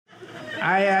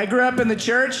I grew up in the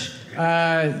church.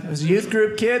 I was a youth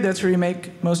group kid. That's where you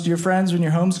make most of your friends when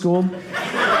you're homeschooled.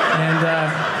 And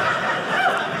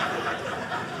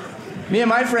me and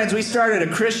my friends, we started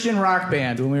a Christian rock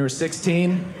band when we were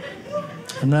 16.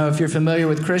 I don't know if you're familiar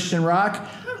with Christian rock.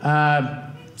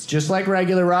 It's just like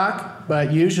regular rock,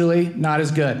 but usually not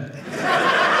as good.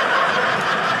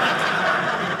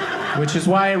 Which is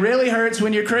why it really hurts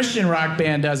when your Christian rock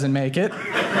band doesn't make it.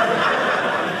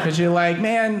 Because you're like,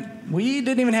 man, we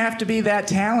didn't even have to be that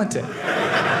talented.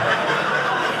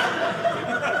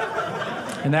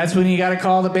 And that's when you got to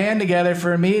call the band together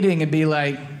for a meeting and be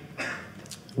like,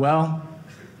 well,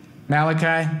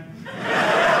 Malachi,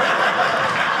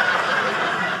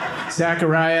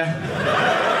 Zachariah,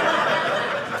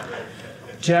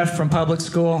 Jeff from public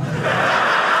school.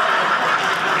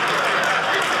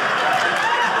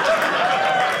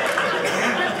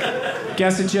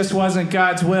 Guess it just wasn't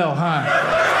God's will, huh?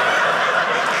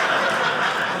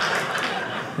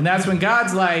 And that's when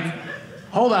God's like,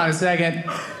 hold on a second,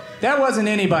 that wasn't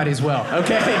anybody's will,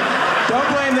 okay? Don't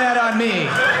blame that on me.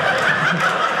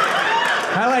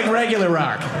 I like regular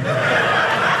rock.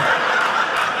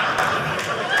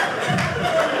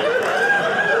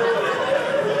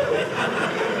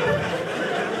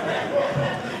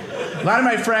 A lot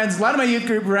of my youth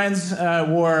group friends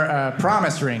wore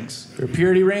promise rings, or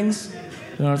purity rings.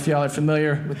 I don't know if y'all are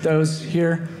familiar with those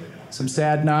here. Some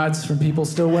sad nods from people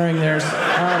still wearing theirs.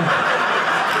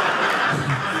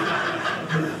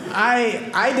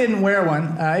 I didn't wear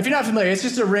one. If you're not familiar, it's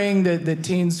just a ring that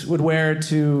teens would wear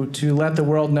to let the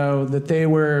world know that they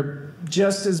were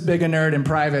just as big a nerd in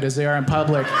private as they are in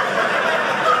public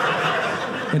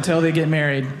until they get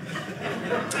married.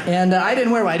 And I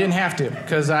didn't wear one. I didn't have to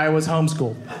because I was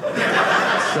homeschooled.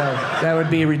 So that would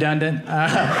be redundant.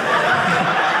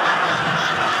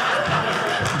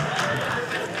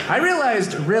 I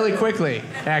realized really quickly,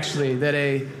 actually, that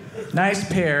a nice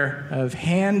pair of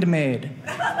handmade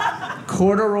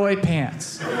corduroy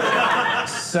pants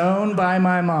sewn by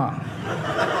my mom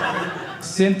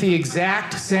sent the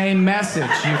exact same message,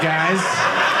 you guys.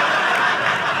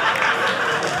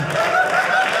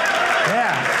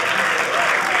 Yeah.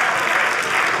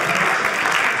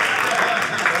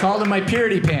 Called them my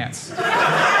purity pants.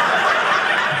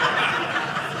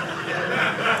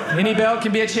 Any belt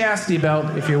can be a chastity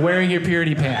belt if you're wearing your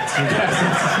purity pants. You guys.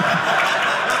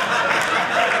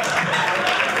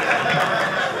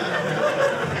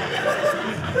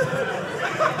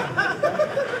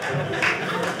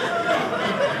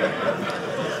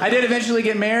 I did eventually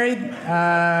get married,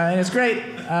 and it's great.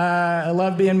 I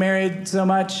love being married so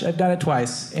much. I've done it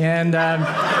twice. And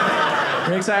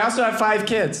very excited. I also have 5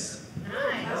 kids.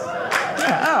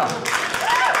 Yeah, oh.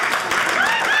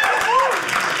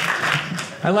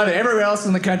 I love it. Everywhere else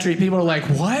in the country, people are like,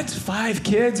 what? 5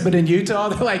 kids? But in Utah,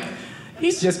 they're like,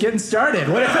 he's just getting started.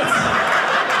 What else?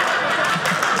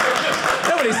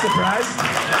 Nobody's surprised.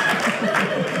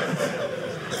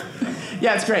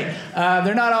 Yeah, it's great.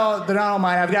 They're not all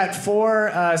mine. I've got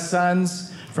 4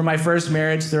 sons from my first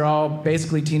marriage. They're all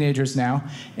basically teenagers now.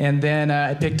 And then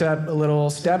I picked up a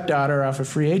little stepdaughter off of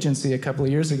free agency a couple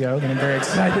of years ago that I'm very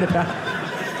excited about.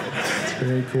 It's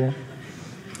very cool.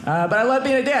 But I love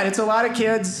being a dad. It's a lot of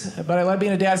kids, but I love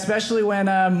being a dad, especially when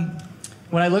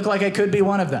I look like I could be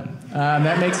one of them.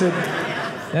 That makes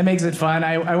it fun.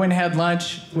 I went and had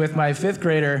lunch with my 5th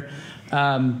grader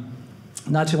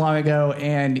not too long ago,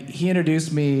 and he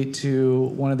introduced me to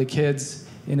one of the kids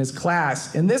in his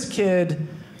class. And this kid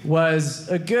was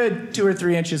a good 2 or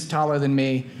 3 inches taller than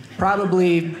me,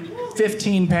 probably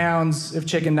 15 pounds of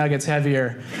chicken nuggets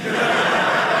heavier,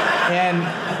 and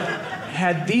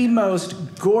had the most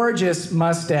gorgeous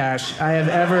mustache I have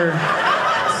ever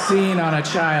seen on a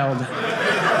child.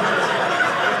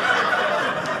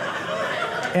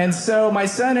 And so my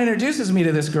son introduces me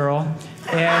to this girl,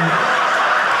 and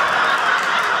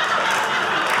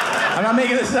I'm not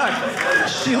making this up.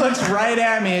 She looks right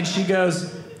at me and she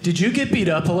goes, "Did you get beat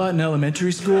up a lot in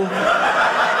elementary school?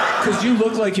 Because you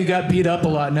look like you got beat up a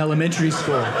lot in elementary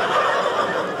school."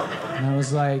 And I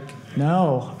was like,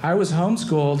 "No, I was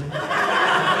homeschooled.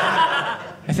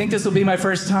 I think this will be my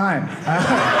first time."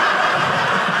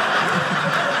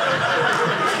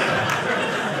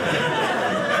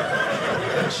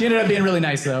 She ended up being really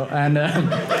nice, though, and I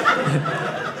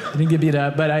didn't get beat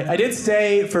up. But I did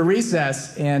stay for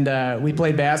recess, and we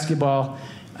played basketball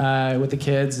with the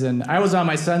kids. And I was on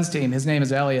my son's team. His name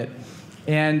is Elliot.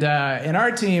 And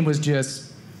our team was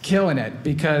just killing it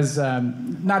because,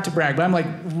 not to brag, but I'm like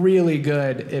really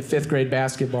good at 5th grade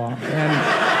basketball. And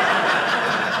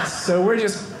so we're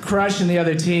just crushing the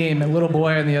other team. A little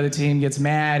boy on the other team gets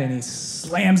mad and he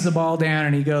slams the ball down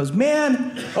and he goes,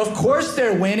 "Man, of course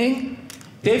they're winning.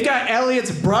 They've got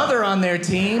Elliot's brother on their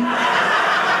team.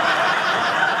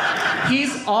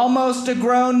 He's almost a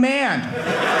grown man."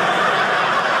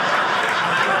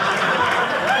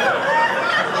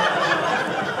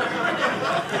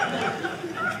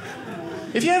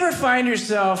 If you ever find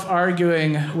yourself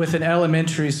arguing with an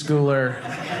elementary schooler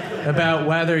about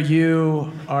whether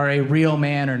you are a real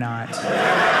man or not,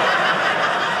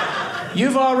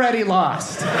 you've already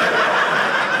lost.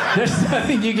 There's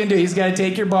nothing you can do. He's got to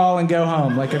take your ball and go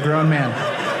home like a grown man.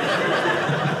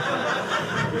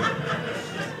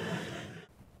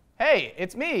 Hey,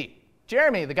 it's me,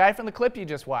 Jeremy, the guy from the clip you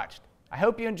just watched. I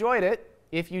hope you enjoyed it.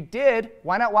 If you did,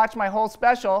 why not watch my whole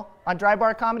special on Dry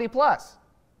Bar Comedy Plus?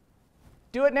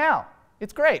 Do it now.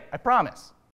 It's great, I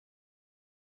promise.